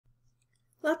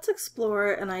Let's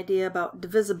explore an idea about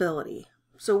divisibility.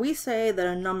 So we say that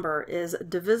a number is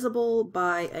divisible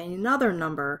by another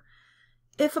number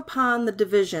if upon the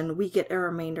division we get a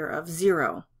remainder of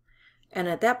 0. And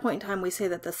at that point in time we say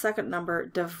that the second number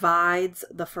divides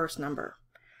the first number.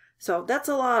 So that's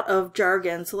a lot of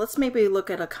jargon, so let's maybe look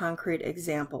at a concrete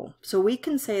example. So we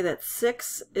can say that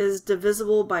 6 is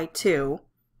divisible by 2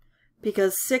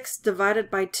 because 6 divided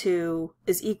by 2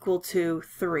 is equal to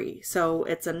 3. So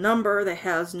it's a number that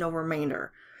has no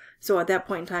remainder. So at that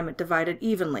point in time it divided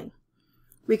evenly.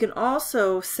 We can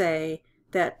also say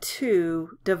that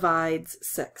 2 divides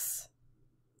 6.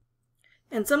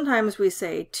 And sometimes we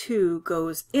say 2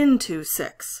 goes into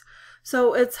 6.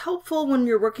 So it's helpful when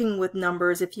you're working with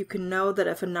numbers if you can know that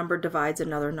if a number divides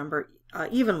another number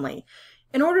evenly.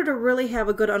 In order to really have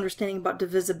a good understanding about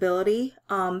divisibility,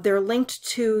 they're linked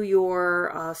to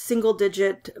your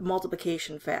single-digit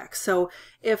multiplication facts. So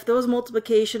if those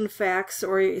multiplication facts,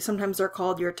 or sometimes they're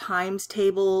called your times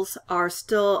tables, are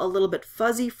still a little bit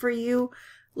fuzzy for you,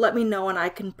 let me know and I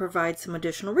can provide some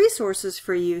additional resources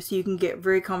for you so you can get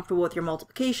very comfortable with your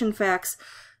multiplication facts.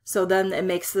 So then it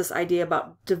makes this idea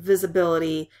about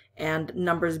divisibility and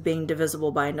numbers being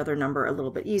divisible by another number a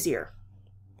little bit easier.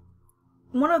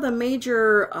 One of the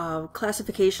major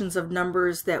classifications of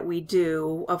numbers that we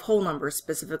do, of whole numbers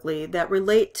specifically, that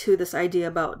relate to this idea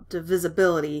about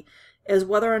divisibility is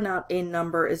whether or not a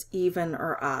number is even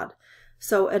or odd.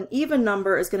 So an even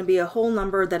number is going to be a whole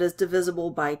number that is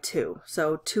divisible by 2.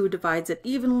 So 2 divides it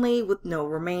evenly with no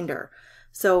remainder.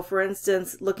 So for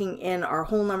instance, looking in our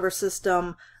whole number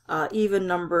system, even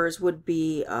numbers would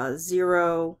be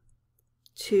 0,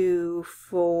 2,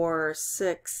 4,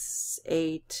 6,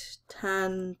 8,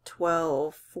 10,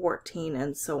 12, 14,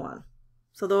 and so on.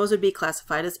 So those would be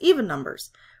classified as even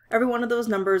numbers. Every one of those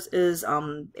numbers is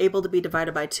able to be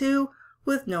divided by 2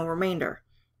 with no remainder.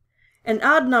 An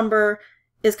odd number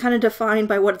is kind of defined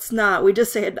by what it's not. We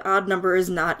just say an odd number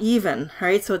is not even,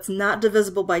 right? So it's not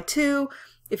divisible by 2.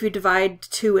 If you divide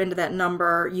 2 into that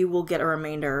number, you will get a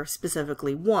remainder,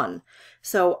 specifically 1.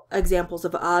 So examples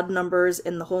of odd numbers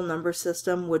in the whole number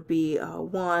system would be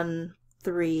 1,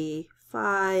 3,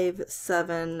 5,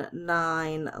 7,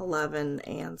 9, 11,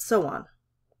 and so on.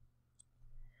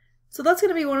 So that's going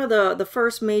to be one of the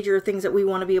first major things that we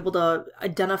want to be able to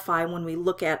identify when we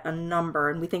look at a number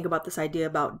and we think about this idea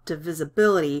about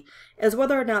divisibility, is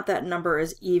whether or not that number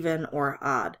is even or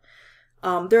odd.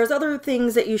 There's other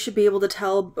things that you should be able to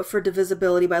tell for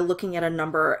divisibility by looking at a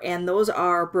number, and those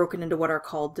are broken into what are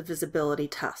called divisibility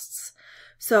tests.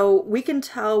 So we can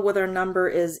tell whether a number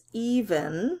is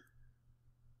even,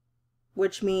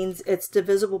 which means it's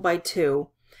divisible by 2,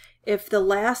 if the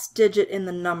last digit in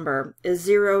the number is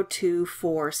 0, 2,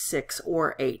 4, 6,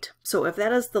 or 8. So if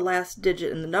that is the last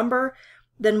digit in the number,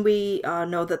 then we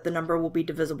know that the number will be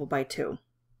divisible by 2.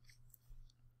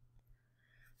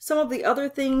 Some of the other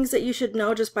things that you should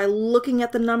know just by looking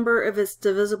at the number, if it's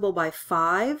divisible by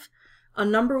 5, a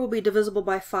number will be divisible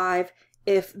by 5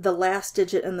 if the last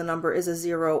digit in the number is a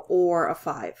 0 or a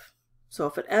 5. So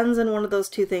if it ends in one of those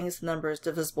two things, the number is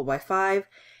divisible by 5.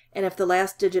 And if the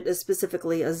last digit is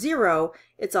specifically a 0,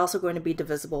 it's also going to be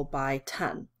divisible by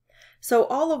 10. So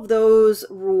all of those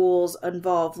rules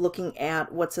involve looking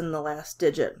at what's in the last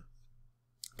digit.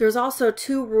 There's also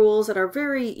 2 rules that are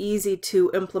very easy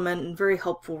to implement and very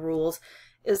helpful rules,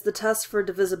 is the test for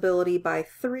divisibility by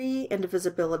 3 and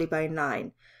divisibility by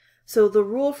 9. So the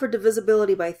rule for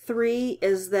divisibility by 3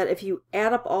 is that if you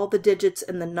add up all the digits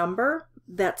in the number,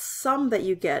 that sum that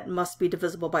you get must be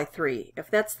divisible by 3. If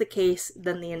that's the case,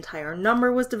 then the entire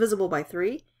number was divisible by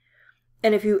 3.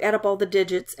 And if you add up all the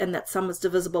digits and that sum was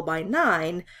divisible by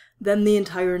 9, then the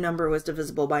entire number was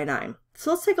divisible by 9.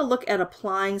 So let's take a look at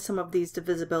applying some of these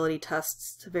divisibility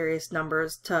tests to various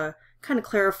numbers to kind of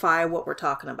clarify what we're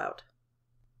talking about.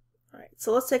 All right,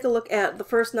 so let's take a look at the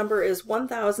first number is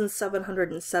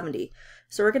 1,770.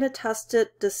 So we're going to test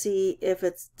it to see if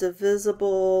it's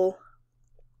divisible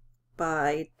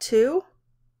by 2,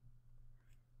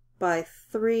 by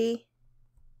 3,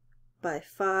 by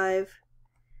 5,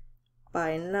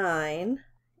 by 9,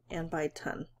 and by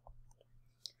 10.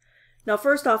 Now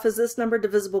first off, is this number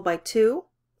divisible by 2?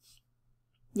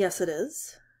 Yes, it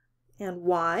is. And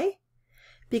why?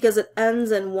 Because it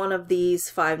ends in one of these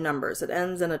 5 numbers. It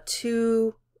ends in a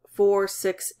 2, 4,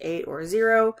 6, 8, or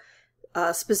 0.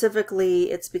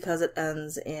 Specifically, it's because it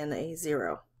ends in a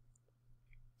 0.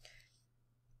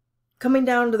 Coming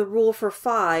down to the rule for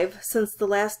 5, since the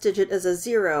last digit is a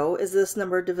 0, is this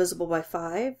number divisible by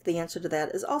 5? The answer to that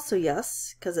is also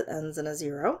yes, because it ends in a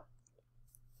 0.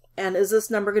 And is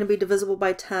this number going to be divisible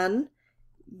by 10?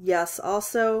 Yes,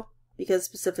 also, because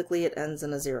specifically it ends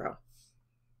in a 0.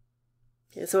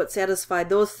 Okay, so it satisfied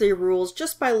those three rules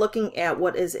just by looking at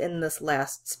what is in this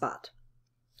last spot.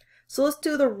 So let's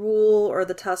do the rule or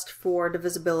the test for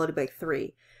divisibility by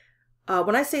 3.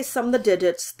 When I say sum the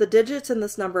digits in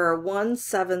this number are 1,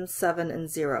 7, 7, and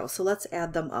 0. So let's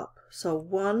add them up. So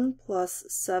 1 plus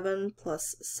 7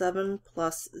 plus 7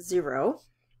 plus 0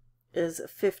 is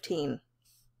 15.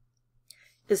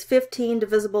 Is 15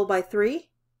 divisible by 3?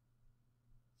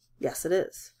 Yes, it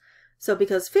is. So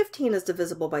because 15 is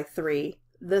divisible by 3,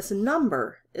 this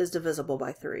number is divisible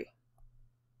by 3.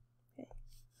 Okay.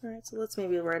 All right, so let's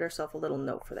maybe write ourselves a little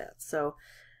note for that. So,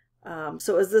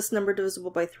 so is this number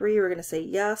divisible by 3? We're going to say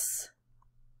yes.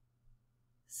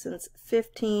 Since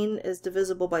 15 is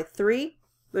divisible by 3,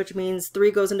 which means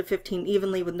 3 goes into 15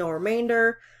 evenly with no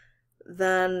remainder,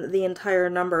 then the entire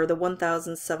number, the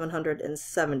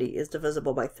 1,770, is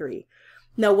divisible by 3.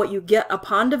 Now what you get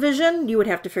upon division, you would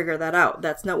have to figure that out.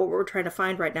 That's not what we're trying to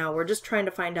find right now. We're just trying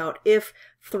to find out if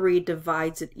 3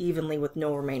 divides it evenly with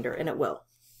no remainder, and it will.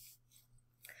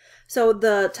 So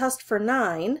the test for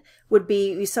 9 would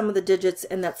be you sum of the digits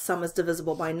and that sum is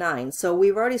divisible by 9. So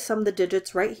we've already summed the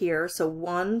digits right here. So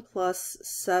 1 plus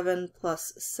 7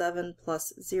 plus 7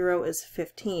 plus 0 is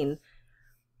 15.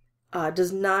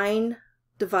 Does 9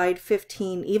 divide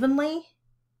 15 evenly?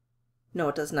 No,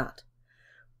 it does not.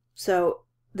 So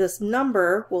this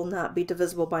number will not be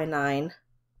divisible by 9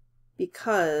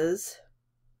 because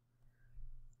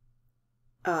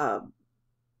 9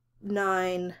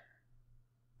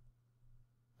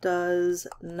 does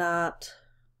not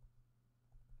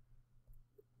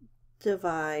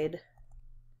divide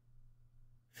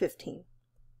 15.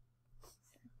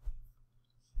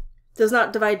 Does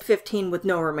not divide 15 with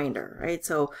no remainder, right?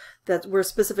 So that we're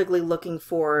specifically looking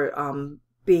for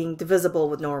being divisible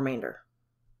with no remainder.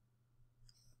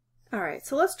 All right,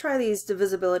 so let's try these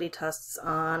divisibility tests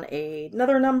on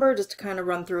another number just to kind of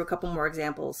run through a couple more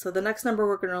examples. So the next number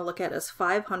we're going to look at is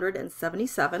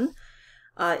 577.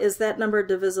 Is that number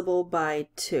divisible by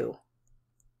 2?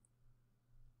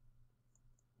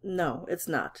 No, it's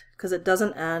not, because it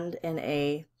doesn't end in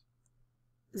a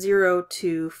 0,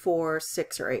 2, 4,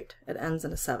 6, or 8. It ends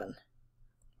in a 7.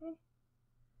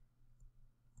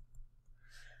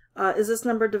 Is this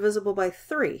number divisible by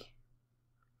 3?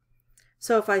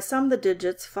 So if I sum the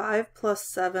digits, 5 plus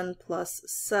 7 plus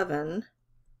 7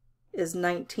 is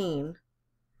 19.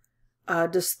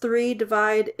 Does 3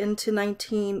 divide into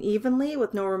 19 evenly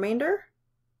with no remainder?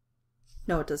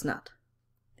 No, it does not.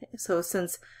 Okay, so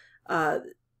since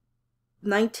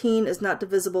 19 is not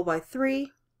divisible by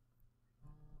 3,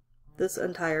 this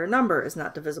entire number is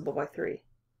not divisible by 3.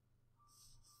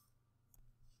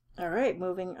 All right,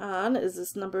 moving on. Is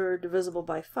this number divisible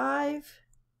by 5?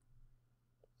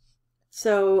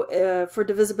 So for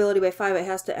divisibility by 5, it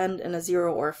has to end in a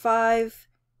 0 or 5.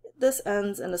 This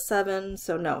ends in a 7,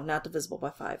 so no, not divisible by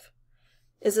 5.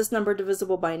 Is this number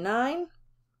divisible by 9?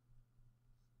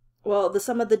 Well, the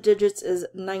sum of the digits is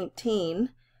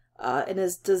 19.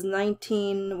 And does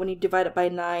 19, when you divide it by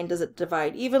 9, does it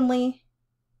divide evenly?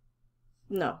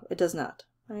 No, it does not.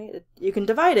 Right? You can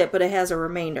divide it, but it has a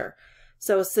remainder.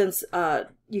 So since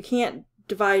you can't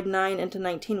divide 9 into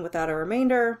 19 without a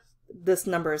remainder, this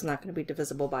number is not going to be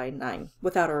divisible by 9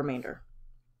 without a remainder.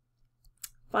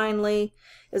 Finally,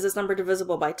 is this number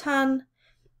divisible by 10?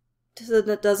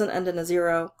 It doesn't end in a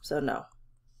 0, so no.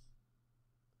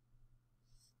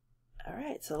 All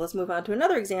right, so let's move on to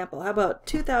another example. How about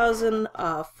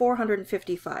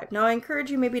 2,455? Now I encourage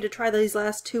you maybe to try these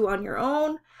last two on your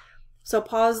own. So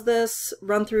pause this,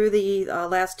 run through the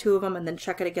last two of them, and then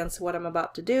check it against what I'm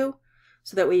about to do,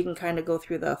 so that way you can kind of go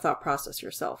through the thought process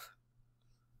yourself.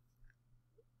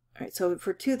 All right, so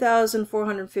for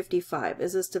 2,455,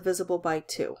 is this divisible by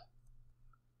 2?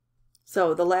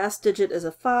 So the last digit is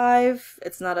a 5.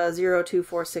 It's not a 0, 2,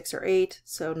 4, 6, or 8,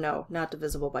 so no, not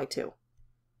divisible by 2.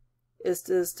 Is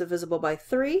this divisible by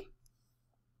 3?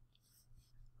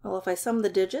 Well, if I sum the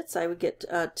digits, I would get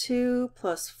 2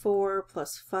 plus 4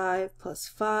 plus 5 plus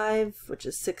 5, which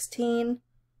is 16.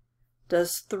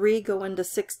 Does 3 go into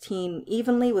 16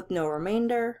 evenly with no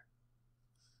remainder?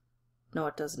 No,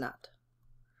 it does not.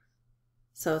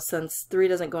 So since 3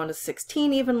 doesn't go into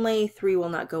 16 evenly, 3 will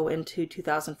not go into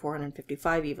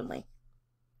 2,455 evenly.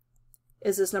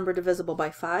 Is this number divisible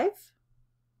by 5?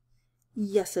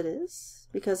 Yes, it is,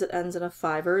 because it ends in a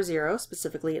 5 or a 0.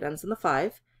 Specifically, it ends in the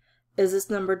 5. Is this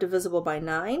number divisible by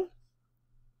 9?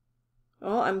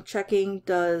 Well, I'm checking,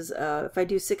 does if I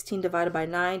do 16 divided by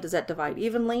 9, does that divide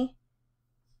evenly?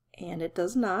 And it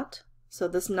does not. So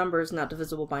this number is not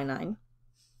divisible by 9.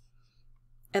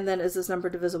 And then is this number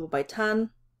divisible by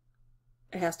 10?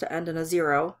 It has to end in a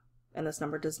 0, and this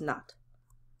number does not.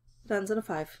 It ends in a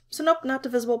 5. So nope, not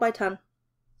divisible by 10.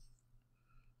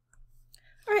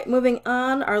 All right, moving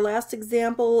on. Our last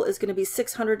example is going to be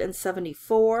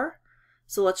 674.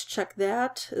 So let's check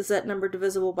that. Is that number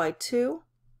divisible by 2?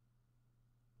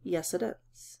 Yes, it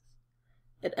is.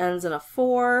 It ends in a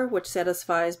 4, which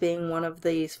satisfies being one of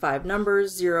these 5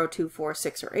 numbers, 0, 2, 4,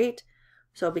 6, or 8.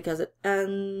 So because it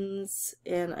ends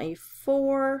in a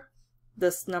 4,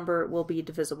 this number will be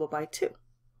divisible by 2.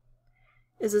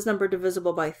 Is this number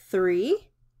divisible by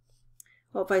 3?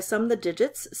 Well, if I sum the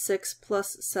digits, 6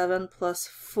 plus 7 plus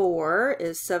 4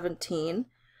 is 17.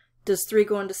 Does 3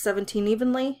 go into 17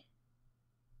 evenly?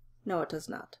 No, it does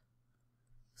not.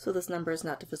 So this number is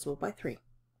not divisible by 3.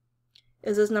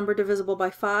 Is this number divisible by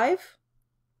 5?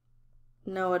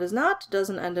 No, it is not. It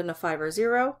doesn't end in a 5 or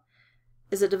 0.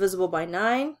 Is it divisible by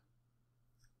 9?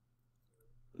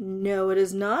 No, it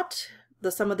is not.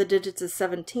 The sum of the digits is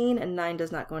 17, and 9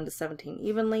 does not go into 17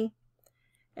 evenly.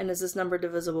 And is this number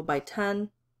divisible by 10?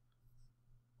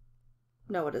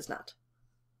 No, it is not.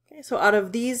 Okay, so out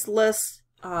of these lists,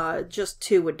 just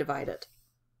 2 would divide it.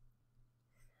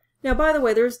 Now, by the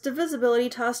way, there's divisibility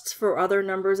tests for other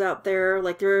numbers out there.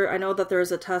 Like I know that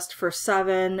there's a test for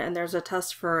 7 and there's a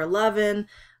test for 11.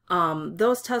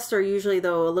 Those tests are usually,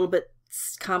 though, a little bit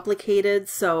complicated.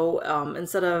 So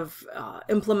instead of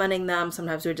implementing them,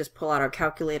 sometimes we just pull out our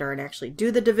calculator and actually do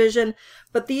the division.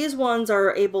 But these ones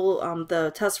are able,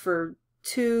 the tests for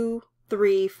 2,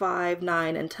 3, 5,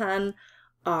 9, and 10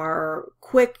 are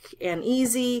quick and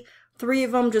easy. 3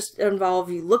 of them just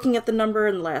involve you looking at the number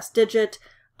and the last digit.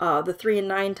 The 3 and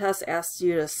 9 test asks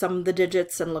you to sum the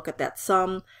digits and look at that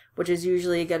sum, which is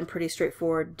usually, again, pretty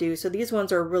straightforward to do. So these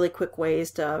ones are really quick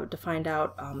ways to find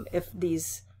out if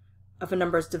a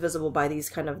number is divisible by these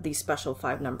special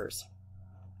 5 numbers.